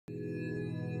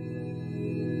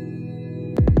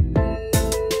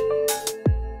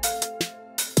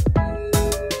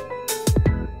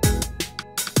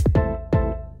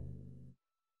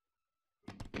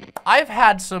I've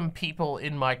had some people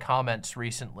in my comments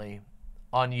recently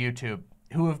on YouTube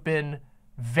who have been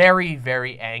very,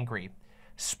 very angry.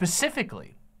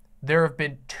 Specifically, there have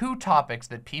been two topics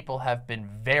that people have been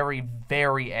very,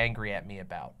 very angry at me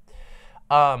about.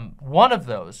 One of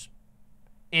those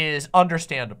is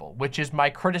understandable, which is my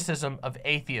criticism of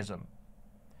atheism.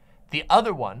 The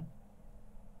other one,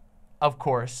 of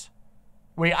course,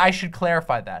 I should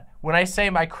clarify that. When I say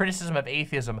my criticism of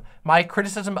atheism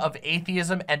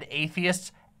and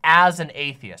atheists as an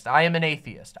atheist. I am an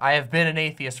atheist. I have been an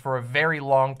atheist for a very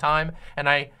long time, and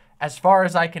as far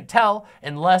as I can tell,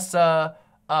 unless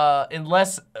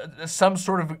some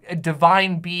sort of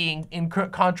divine being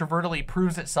incontrovertibly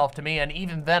proves itself to me, and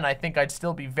even then I think I'd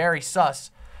still be very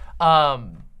sus,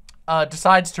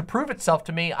 decides to prove itself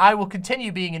to me, I will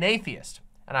continue being an atheist.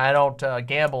 And I don't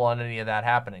gamble on any of that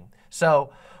happening.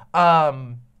 So,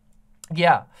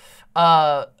 yeah.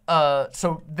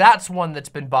 So that's one that's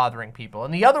been bothering people.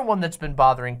 And the other one that's been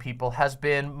bothering people has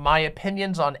been my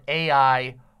opinions on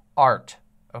AI art,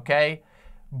 okay?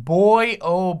 Boy,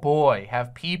 oh boy,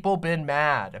 have people been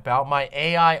mad about my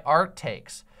AI art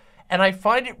takes. And I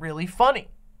find it really funny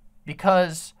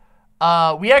because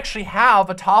we actually have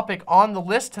a topic on the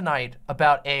list tonight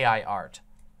about AI art.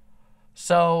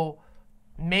 So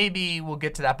maybe we'll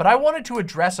get to that. But I wanted to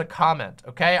address a comment,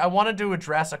 okay? I wanted to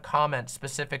address a comment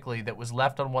specifically that was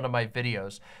left on one of my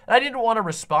videos. And I didn't want to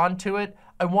respond to it.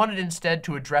 I wanted instead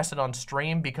to address it on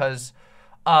stream because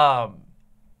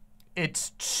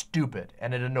it's stupid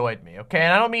and it annoyed me, okay?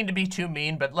 And I don't mean to be too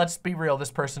mean, but let's be real.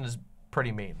 This person is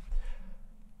pretty mean.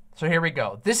 So here we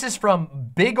go. This is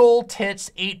from Big Ol' Tits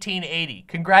 1880.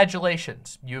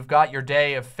 Congratulations. You've got your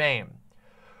day of fame.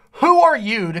 Who are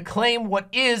you to claim what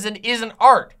is and isn't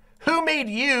art? Who made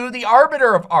you the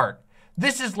arbiter of art?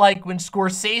 This is like when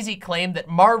Scorsese claimed that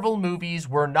Marvel movies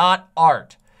were not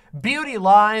art. Beauty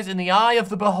lies in the eye of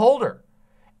the beholder.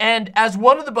 And as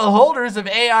one of the beholders of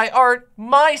AI art,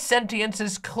 my sentience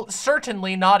is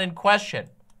certainly not in question.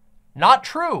 Not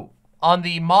true on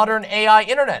the modern AI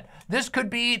internet. This could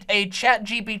be a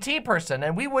ChatGPT person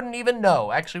and we wouldn't even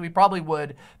know. Actually, we probably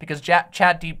would because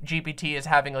ChatGPT is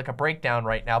having like a breakdown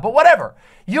right now, but whatever.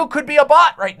 You could be a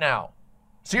bot right now.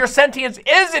 So your sentience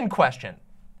is in question.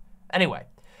 Anyway,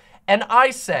 and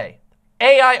I say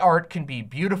AI art can be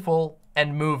beautiful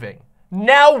and moving.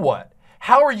 Now what?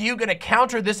 How are you gonna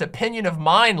counter this opinion of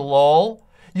mine, lol?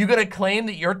 You gonna claim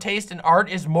that your taste in art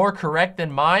is more correct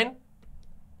than mine?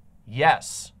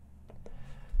 Yes.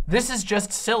 This is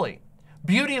just silly.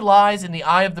 Beauty lies in the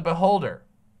eye of the beholder.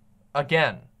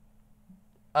 Again.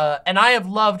 And I have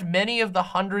loved many of the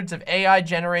hundreds of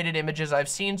AI-generated images I've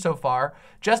seen so far,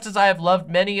 just as I have loved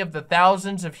many of the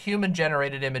thousands of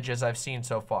human-generated images I've seen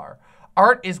so far.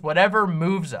 Art is whatever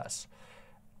moves us.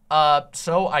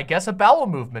 So I guess a bowel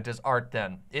movement is art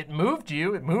then. It moved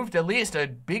you. It moved at least a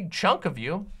big chunk of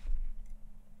you.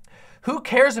 Who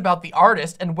cares about the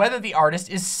artist and whether the artist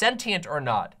is sentient or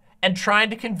not? And trying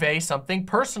to convey something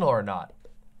personal or not.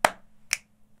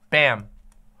 Bam.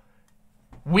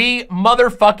 We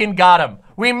motherfucking got him.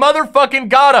 We motherfucking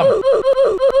got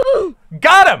him.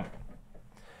 Got him.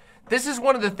 This is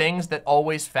one of the things that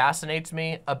always fascinates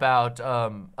me about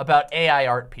AI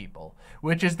art people,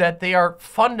 which is that they are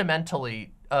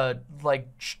fundamentally like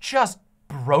just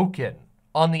broken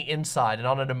on the inside and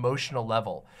on an emotional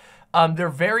level. They're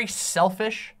very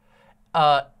selfish,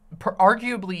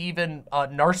 arguably even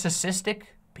narcissistic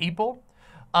people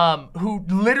who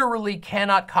literally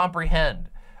cannot comprehend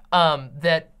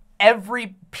that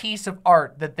every piece of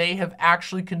art that they have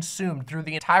actually consumed through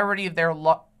the entirety of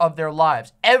their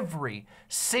lives, every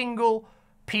single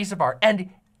piece of art,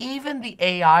 and even the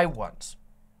AI ones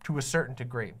to a certain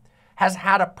degree, has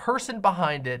had a person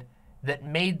behind it that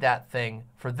made that thing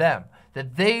for them,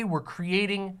 that they were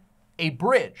creating a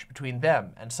bridge between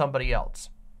them and somebody else.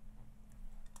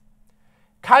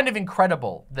 Kind of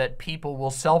incredible that people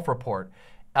will self-report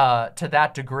to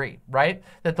that degree, right?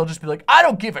 That they'll just be like, I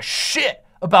don't give a shit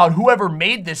about whoever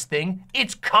made this thing.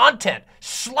 It's content.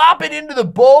 Slop it into the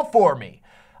bowl for me.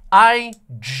 I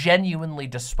genuinely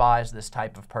despise this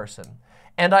type of person.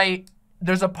 And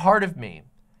there's a part of me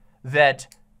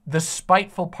that the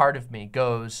spiteful part of me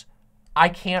goes, I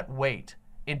can't wait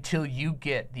until you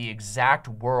get the exact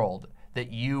world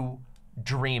that you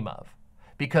dream of,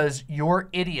 because your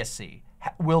idiocy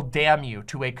will damn you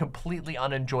to a completely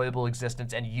unenjoyable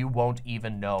existence and you won't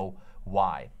even know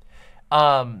why.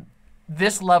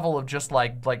 This level of just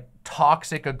like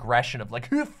toxic aggression of like,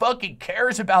 who fucking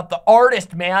cares about the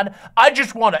artist, man? I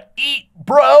just want to eat,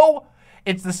 bro.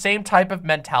 It's the same type of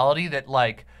mentality that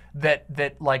like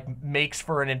that like makes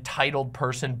for an entitled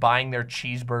person buying their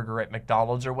cheeseburger at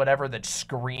McDonald's or whatever, that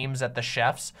screams at the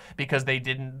chefs because they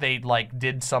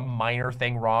did some minor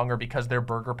thing wrong, or because their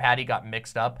burger patty got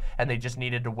mixed up and they just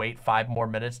needed to wait 5 more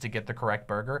minutes to get the correct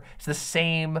burger. It's the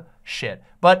same shit.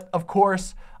 But of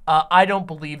course, I don't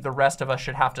believe the rest of us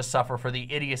should have to suffer for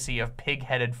the idiocy of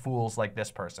pig-headed fools like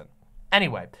this person.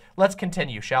 Anyway, let's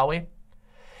continue, shall we?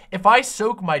 If I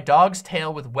soak my dog's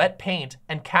tail with wet paint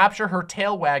and capture her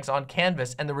tail wags on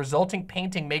canvas and the resulting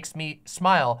painting makes me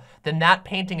smile, then that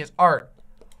painting is art.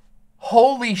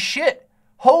 Holy shit.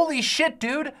 Holy shit,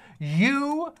 dude.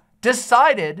 You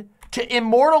decided to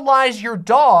immortalize your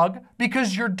dog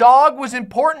because your dog was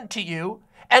important to you,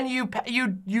 and you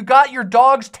got your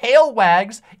dog's tail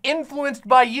wags influenced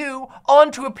by you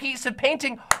onto a piece of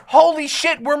painting. Holy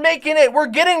shit, we're making it. We're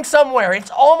getting somewhere.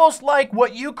 It's almost like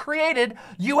what you created,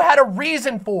 you had a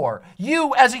reason for.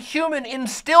 You, as a human,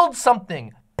 instilled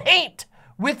something. Paint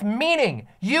with meaning.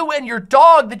 You and your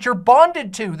dog that you're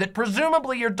bonded to, that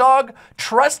presumably your dog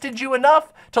trusted you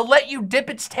enough to let you dip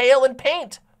its tail in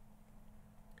paint.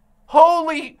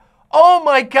 Holy, oh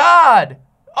my God.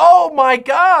 Oh my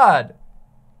God.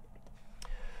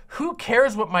 Who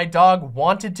cares what my dog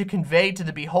wanted to convey to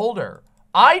the beholder?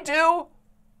 I do.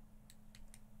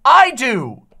 I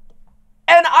do.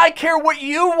 And I care what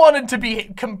you wanted to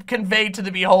be conveyed to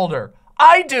the beholder.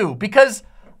 I do, because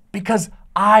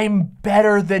I'm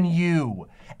better than you.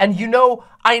 And you know,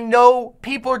 I know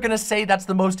people are gonna say that's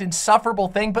the most insufferable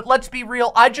thing, but let's be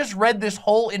real. I just read this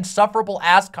whole insufferable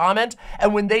ass comment,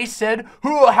 and when they said,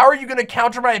 how are you gonna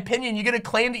counter my opinion? You gonna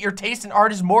claim that your taste in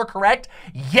art is more correct?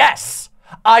 Yes.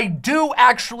 I do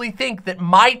actually think that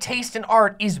my taste in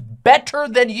art is better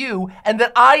than you, and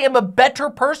that I am a better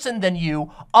person than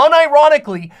you,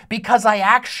 unironically, because I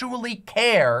actually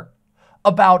care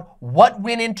about what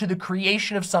went into the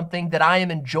creation of something that I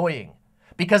am enjoying.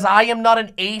 Because I am not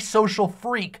an asocial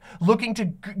freak looking to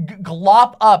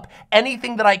glop up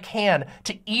anything that I can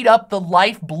to eat up the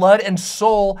life, blood, and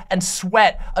soul and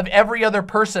sweat of every other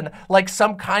person like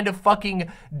some kind of fucking,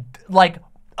 like,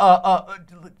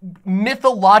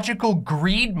 mythological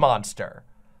greed monster.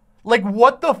 Like,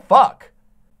 what the fuck?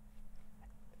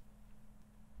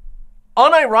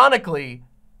 Unironically,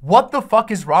 what the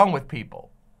fuck is wrong with people?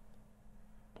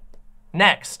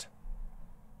 Next.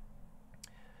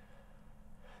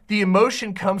 The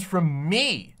emotion comes from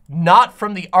me, not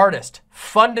from the artist.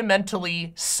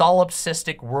 Fundamentally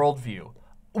solipsistic worldview.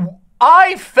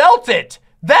 I felt it.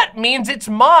 That means it's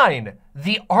mine.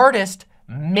 The artist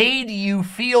made you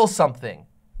feel something.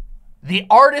 The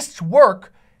artist's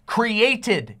work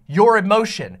created your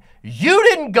emotion. You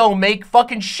didn't go make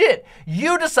fucking shit.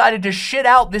 You decided to shit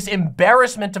out this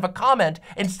embarrassment of a comment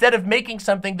instead of making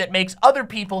something that makes other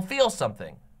people feel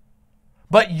something.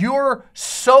 But you're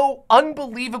so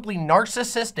unbelievably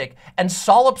narcissistic and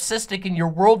solipsistic in your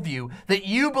worldview that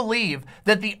you believe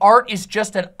that the art is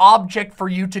just an object for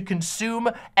you to consume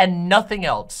and nothing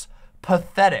else.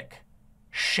 Pathetic,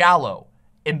 shallow,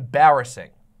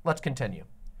 embarrassing. Let's continue.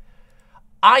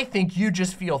 I think you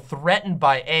just feel threatened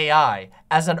by AI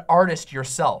as an artist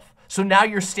yourself. So now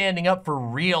you're standing up for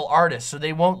real artists so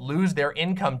they won't lose their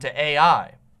income to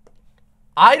AI.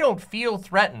 I don't feel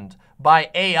threatened by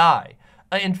AI.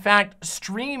 In fact,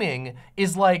 streaming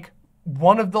is like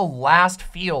one of the last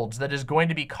fields that is going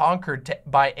to be conquered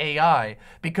by AI,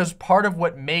 because part of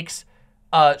what makes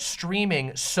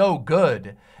streaming so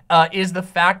good is the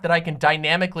fact that I can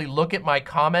dynamically look at my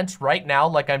comments right now,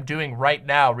 like I'm doing right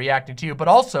now, reacting to you, but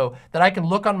also that I can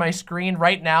look on my screen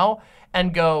right now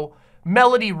and go,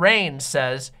 Melody Rain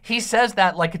says, he says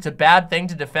that like it's a bad thing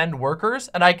to defend workers,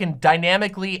 and I can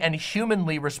dynamically and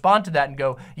humanly respond to that and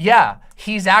go, yeah,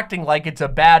 he's acting like it's a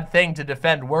bad thing to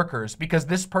defend workers because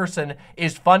this person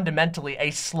is fundamentally a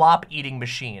slop-eating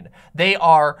machine. They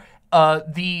are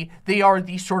the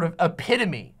sort of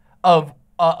epitome of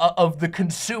the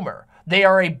consumer. They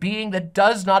are a being that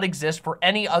does not exist for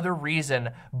any other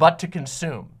reason but to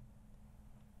consume.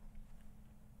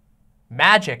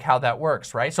 Magic how that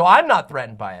works, right? So I'm not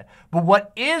threatened by it. But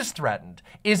what is threatened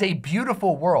is a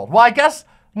beautiful world. Well, I guess,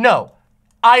 no.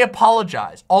 I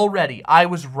apologize already. I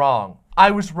was wrong.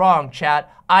 I was wrong,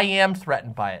 chat. I am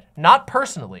threatened by it. Not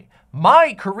personally.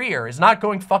 My career is not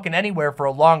going fucking anywhere for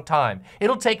a long time.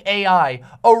 It'll take AI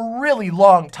a really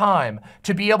long time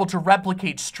to be able to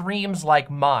replicate streams like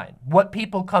mine, what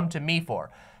people come to me for.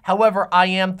 However, I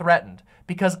am threatened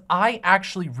because I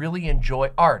actually really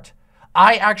enjoy art.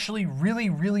 I actually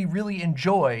really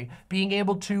enjoy being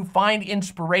able to find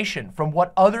inspiration from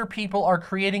what other people are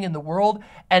creating in the world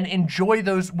and enjoy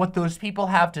what those people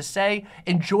have to say,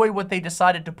 enjoy what they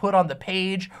decided to put on the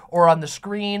page or on the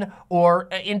screen or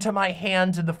into my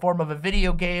hands in the form of a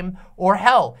video game, or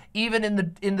hell, even in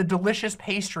the delicious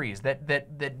pastries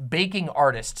that baking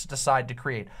artists decide to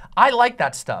create. I like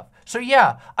that stuff. So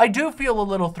yeah, I do feel a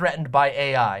little threatened by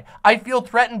AI. I feel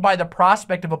threatened by the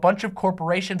prospect of a bunch of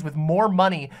corporations with more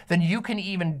money than you can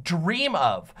even dream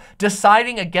of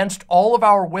deciding against all of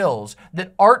our wills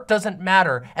that art doesn't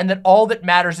matter and that all that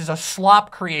matters is a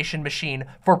slop creation machine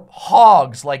for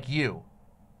hogs like you.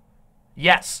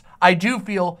 Yes, I do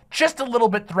feel just a little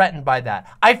bit threatened by that.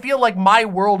 I feel like my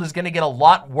world is going to get a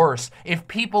lot worse if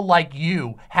people like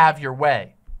you have your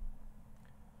way.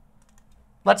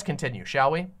 Let's continue,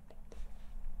 shall we?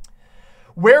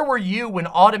 Where were you when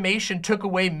automation took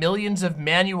away millions of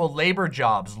manual labor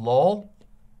jobs, lol?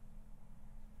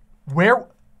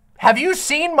 Have you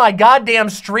seen my goddamn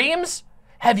streams?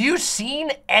 Have you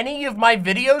seen any of my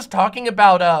videos talking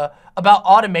about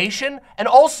automation? And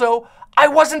also, I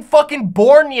wasn't fucking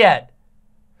born yet.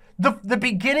 The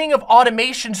beginning of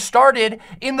automation started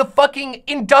in the fucking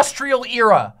industrial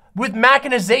era with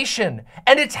mechanization,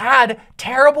 and it's had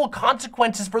terrible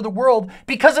consequences for the world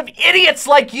because of idiots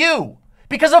like you.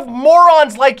 Because of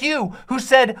morons like you who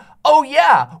said, oh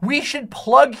yeah, we should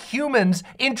plug humans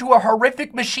into a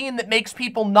horrific machine that makes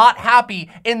people not happy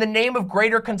in the name of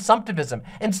greater consumptivism.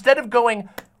 Instead of going,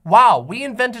 wow, we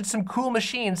invented some cool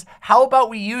machines. How about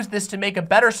we use this to make a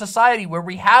better society where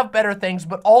we have better things,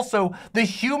 but also the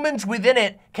humans within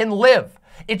it can live.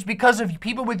 It's because of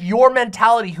people with your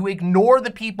mentality who ignore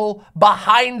the people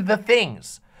behind the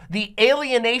things. The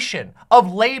alienation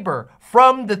of labor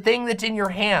from the thing that's in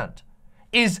your hand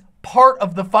is part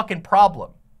of the fucking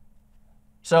problem.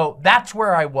 So that's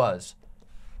where I was.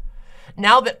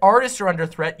 Now that artists are under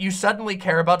threat, you suddenly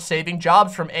care about saving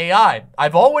jobs from AI.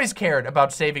 I've always cared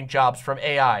about saving jobs from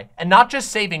AI. And not just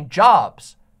saving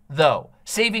jobs, though.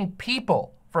 Saving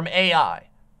people from AI.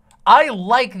 I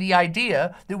like the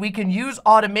idea that we can use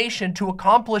automation to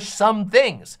accomplish some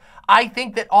things. I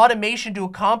think that automation to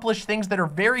accomplish things that are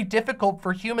very difficult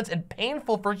for humans and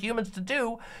painful for humans to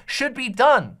do should be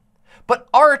done. But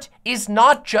art is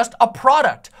not just a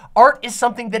product. Art is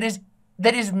something that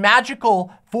is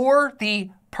magical for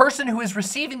the person who is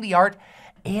receiving the art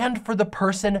and for the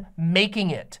person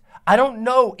making it. I don't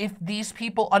know if these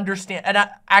people understand, and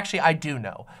actually I do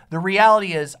know. The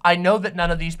reality is I know that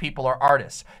none of these people are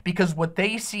artists because what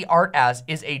they see art as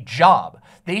is a job.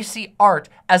 They see art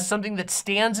as something that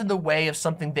stands in the way of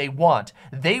something they want.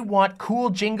 They want cool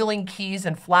jingling keys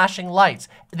and flashing lights.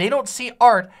 They don't see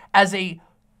art as a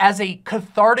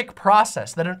cathartic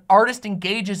process that an artist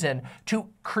engages in to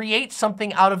create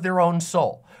something out of their own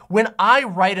soul. When I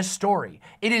write a story,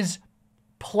 it is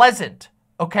pleasant,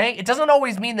 okay? It doesn't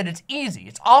always mean that it's easy.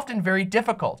 It's often very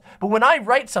difficult. But when I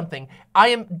write something, I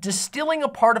am distilling a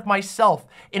part of myself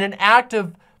in an act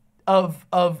of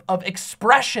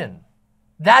expression.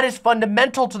 That is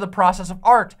fundamental to the process of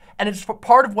art, and it's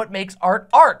part of what makes art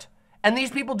art. And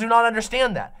these people do not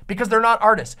understand that because they're not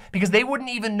artists, because they wouldn't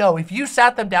even know. If you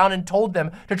sat them down and told them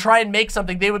to try and make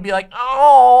something, they would be like,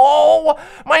 oh,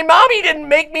 my mommy didn't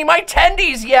make me my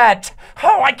tendies yet.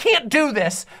 Oh, I can't do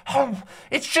this. Oh,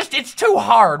 it's too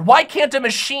hard. Why can't a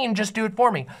machine just do it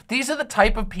for me? These are the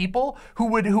type of people who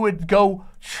would go,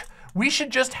 we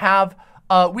should just have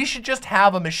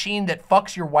a machine that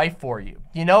fucks your wife for you.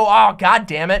 You know, oh, God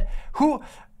damn it.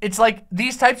 It's like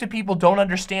these types of people don't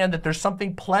understand that there's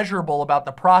something pleasurable about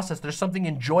the process. There's something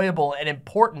enjoyable and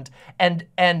important and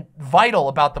vital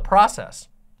about the process.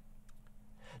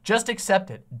 Just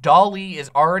accept it. DALL-E is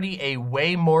already a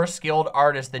way more skilled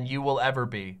artist than you will ever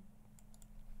be.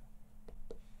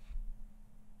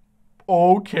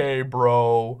 Okay,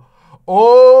 bro.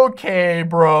 Okay,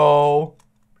 bro.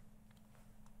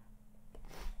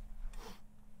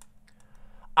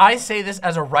 I say this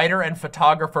as a writer and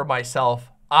photographer myself.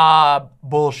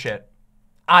 Bullshit.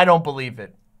 I don't believe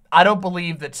it. I don't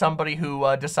believe that somebody who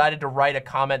decided to write a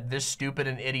comment this stupid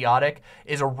and idiotic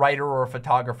is a writer or a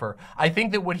photographer. I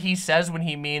think that what he says when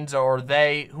he means, or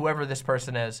they, whoever this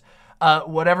person is,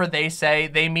 whatever they say,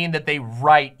 they mean that they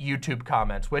write YouTube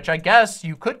comments, which I guess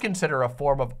you could consider a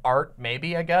form of art,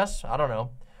 maybe, I guess. I don't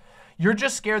know. You're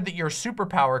just scared that your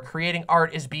superpower, creating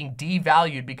art, is being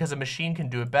devalued because a machine can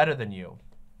do it better than you.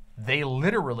 They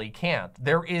literally can't.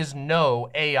 There is no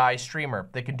AI streamer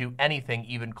that can do anything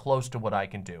even close to what I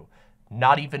can do.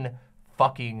 Not even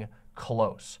fucking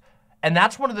close. And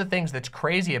that's one of the things that's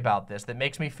crazy about this that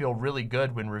makes me feel really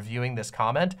good when reviewing this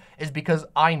comment is because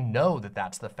I know that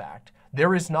that's the fact.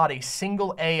 There is not a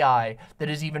single AI that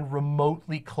is even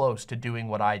remotely close to doing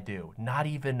what I do. Not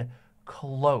even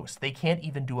close. They can't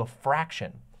even do a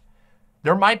fraction.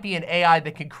 There might be an AI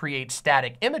that can create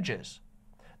static images.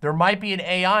 There might be an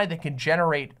AI that can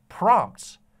generate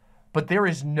prompts, but there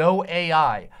is no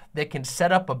AI that can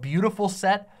set up a beautiful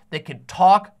set, that can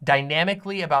talk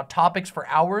dynamically about topics for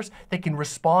hours, that can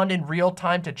respond in real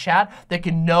time to chat, that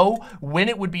can know when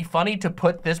it would be funny to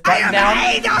put this button down.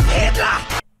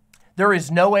 There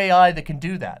is no AI that can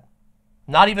do that.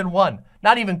 Not even one,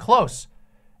 not even close.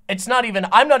 It's not even,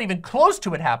 I'm not even close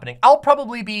to it happening. I'll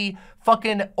probably be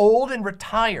fucking old and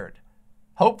retired,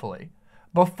 hopefully,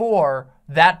 before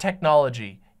that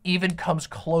technology even comes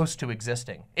close to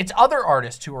existing. It's other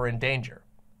artists who are in danger.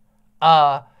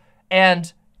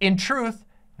 And in truth,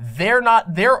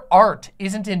 their art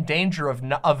isn't in danger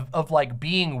of like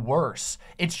being worse.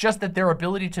 It's just that their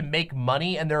ability to make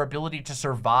money and their ability to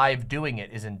survive doing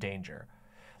it is in danger.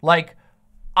 Like,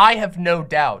 I have no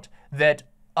doubt that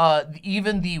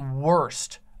even the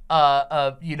worst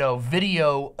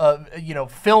video,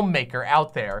 filmmaker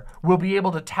out there will be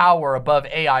able to tower above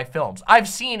AI films. I've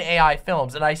seen AI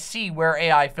films and I see where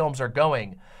AI films are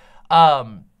going.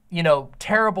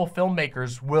 Terrible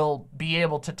filmmakers will be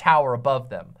able to tower above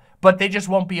them, but they just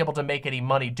won't be able to make any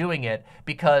money doing it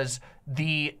because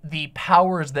the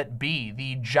powers that be,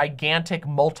 the gigantic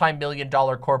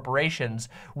multi-million-dollar corporations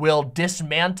will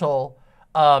dismantle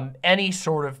any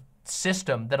sort of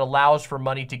system that allows for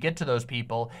money to get to those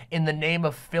people in the name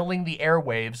of filling the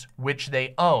airwaves, which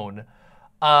they own,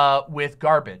 with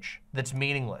garbage that's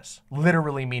meaningless,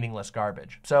 literally meaningless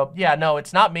garbage. So yeah, no,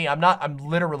 it's not me. I'm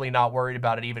literally not worried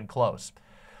about it even close.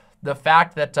 The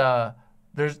fact that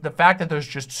there's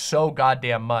just so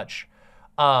goddamn much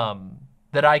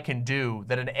that I can do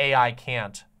that an AI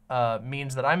can't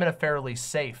means that I'm in a fairly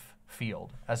safe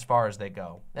field as far as they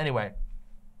go. Anyway,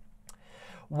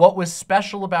 what was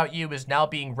special about you is now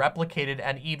being replicated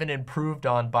and even improved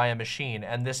on by a machine,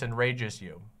 and this enrages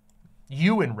you.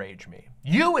 You enrage me.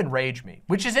 You enrage me,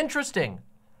 which is interesting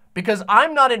because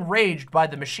I'm not enraged by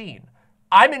the machine.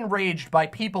 I'm enraged by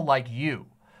people like you,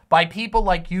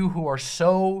 who are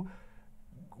so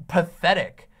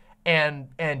pathetic and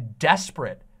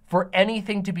desperate for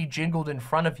anything to be jingled in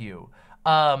front of you,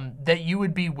 that you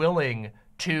would be willing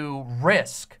to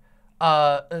risk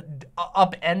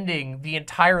upending the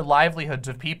entire livelihoods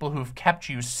of people who've kept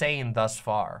you sane thus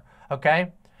far,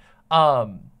 okay?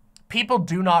 People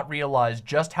do not realize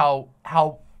just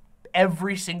how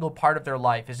every single part of their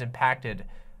life is impacted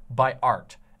by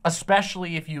art,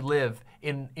 especially if you live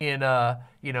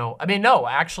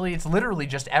actually it's literally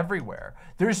just everywhere.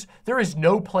 There is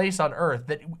no place on earth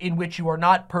in which you are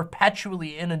not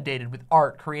perpetually inundated with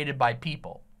art created by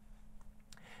people.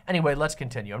 Anyway, let's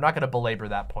continue. I'm not going to belabor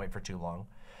that point for too long.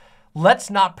 Let's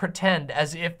not pretend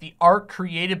as if the art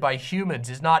created by humans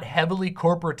is not heavily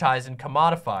corporatized and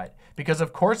commodified, because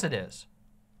of course it is.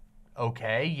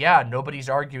 Okay, yeah, nobody's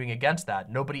arguing against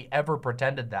that. Nobody ever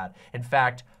pretended that. In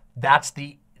fact, that's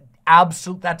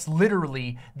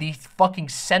literally the fucking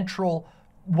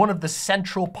one of the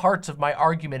central parts of my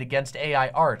argument against AI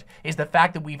art is the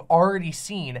fact that we've already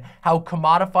seen how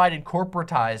commodified and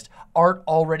corporatized art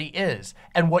already is.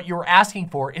 And what you're asking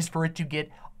for is for it to get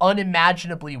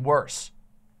unimaginably worse.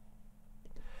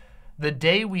 The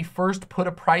day we first put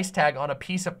a price tag on a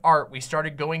piece of art, we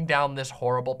started going down this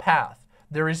horrible path.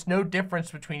 There is no difference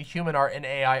between human art and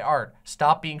AI art.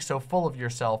 Stop being so full of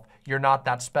yourself. You're not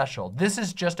that special. This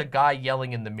is just a guy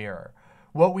yelling in the mirror.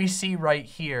 What we see right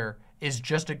here is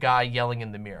just a guy yelling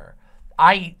in the mirror.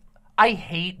 I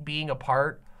hate being a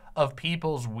part of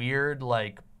people's weird,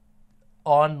 like,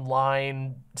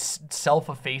 online,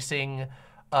 self-effacing,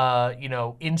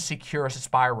 insecure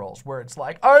spirals where it's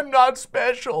like, I'm not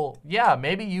special. Yeah,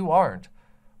 maybe you aren't.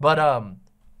 But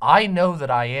I know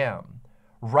that I am.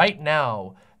 Right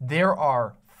now, there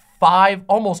are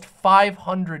almost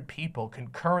 500 people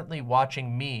concurrently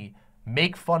watching me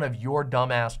make fun of your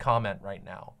dumbass comment right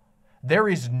now. There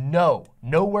is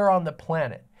nowhere on the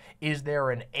planet is there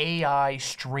an AI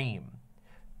stream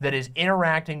that is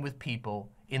interacting with people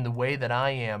in the way that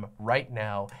I am right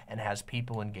now and has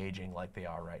people engaging like they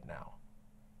are right now.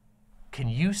 Can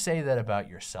you say that about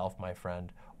yourself, my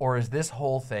friend? Or is this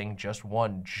whole thing just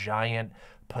one giant,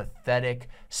 pathetic,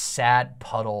 sad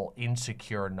puddle,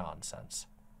 insecure nonsense?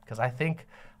 Because I think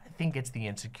it's the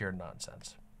insecure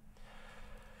nonsense.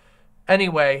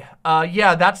 Anyway,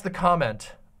 yeah, that's the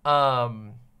comment.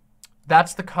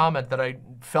 That's the comment that I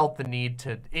felt the need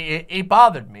to, it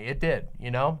bothered me. It did,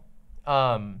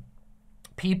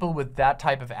 people with that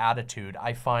type of attitude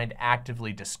I find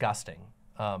actively disgusting,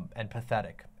 and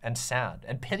pathetic and sad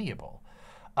and pitiable.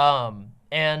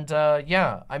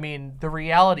 Yeah, I mean, the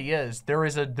reality is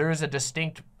there's a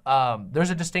distinct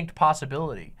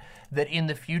possibility that in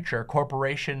the future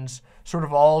corporations sort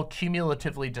of all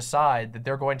cumulatively decide that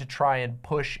they're going to try and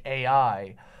push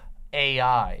AI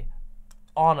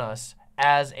on us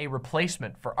as a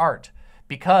replacement for art,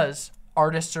 because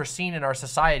artists are seen in our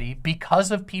society,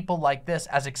 because of people like this,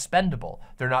 as expendable.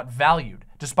 They're not valued,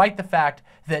 despite the fact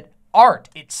that art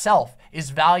itself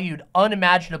is valued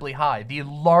unimaginably high. The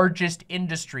largest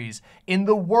industries in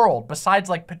the world, besides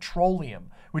like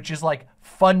petroleum, which is like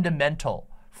fundamental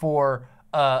for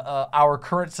our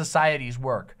current society's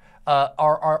work,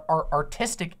 are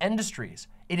artistic industries.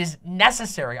 It is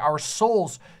necessary. Our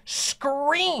souls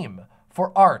scream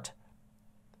for art.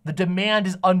 The demand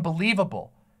is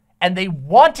unbelievable. And they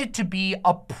want it to be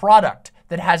a product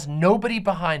that has nobody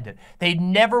behind it. They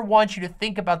never want you to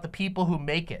think about the people who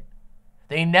make it.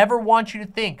 They never want you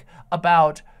to think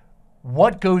about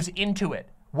what goes into it,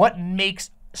 what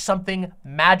makes something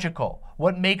magical,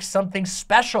 what makes something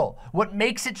special, what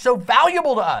makes it so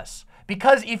valuable to us.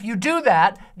 Because if you do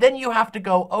that, then you have to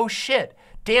go, oh shit,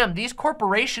 damn, these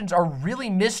corporations are really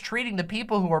mistreating the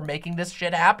people who are making this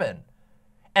shit happen.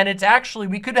 And it's actually,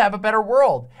 we could have a better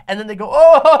world. And then they go,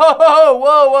 oh,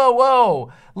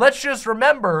 whoa. Let's just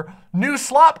remember, new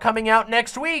slop coming out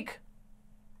next week.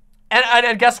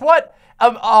 And guess what?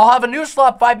 I'll have a new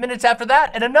slop 5 minutes after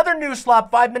that, and another new slop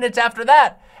 5 minutes after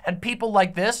that. And people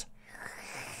like this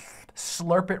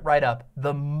slurp it right up.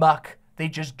 The muck, they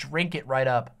just drink it right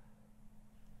up.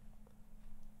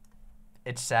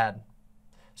 It's sad.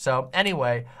 So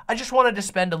anyway, I just wanted to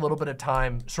spend a little bit of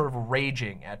time sort of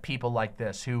raging at people like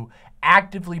this who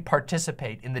actively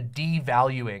participate in the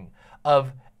devaluing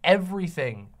of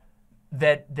everything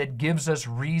that gives us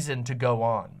reason to go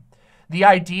on. The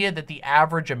idea that the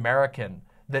average American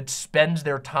that spends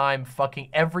their time fucking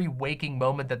every waking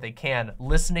moment that they can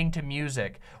listening to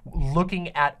music, looking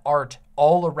at art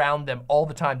all around them all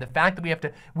the time, the fact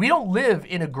that we don't live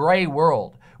in a gray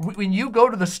world. When you go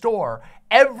to the store,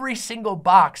 every single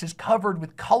box is covered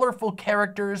with colorful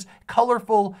characters,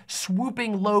 colorful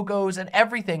swooping logos and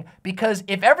everything, because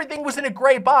if everything was in a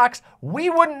gray box,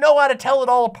 we wouldn't know how to tell it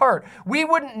all apart. We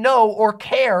wouldn't know or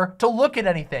care to look at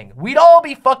anything. We'd all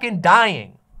be fucking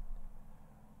dying.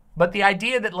 But the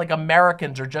idea that like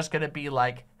Americans are just gonna be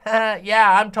like,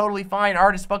 yeah, I'm totally fine,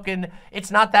 art is fucking, it's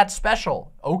not that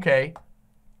special. Okay,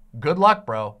 good luck,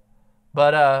 bro.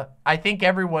 But I think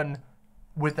everyone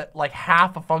with like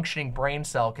half a functioning brain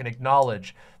cell can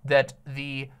acknowledge that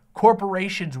the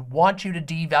corporations want you to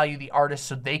devalue the artist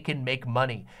so they can make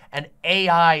money. And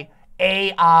AI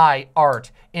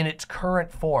art in its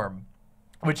current form,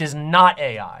 which is not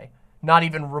AI, not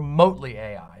even remotely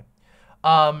AI,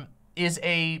 is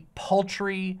a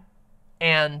paltry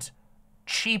and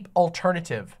cheap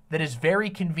alternative that is very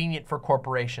convenient for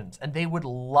corporations, and they would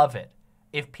love it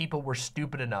if people were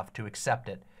stupid enough to accept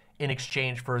it in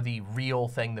exchange for the real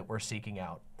thing that we're seeking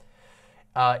out.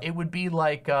 It would be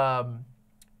like, I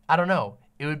don't know,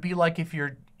 it would be like if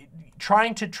you're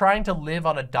trying to live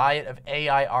on a diet of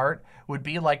AI art would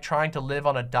be like trying to live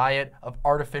on a diet of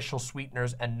artificial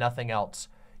sweeteners and nothing else.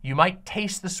 You might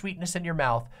taste the sweetness in your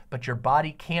mouth, but your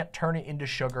body can't turn it into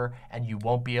sugar and you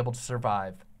won't be able to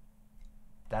survive.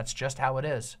 That's just how it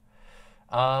is.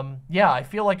 Yeah, I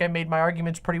feel like I made my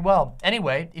arguments pretty well.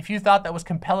 Anyway, if you thought that was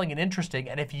compelling and interesting,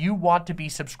 and if you want to be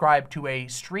subscribed to a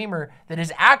streamer that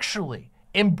is actually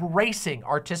embracing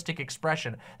artistic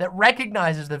expression, that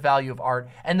recognizes the value of art,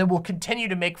 and that will continue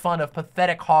to make fun of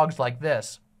pathetic hogs like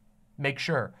this, make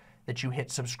sure that you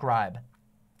hit subscribe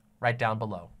right down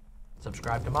below.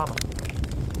 Subscribe to Mama.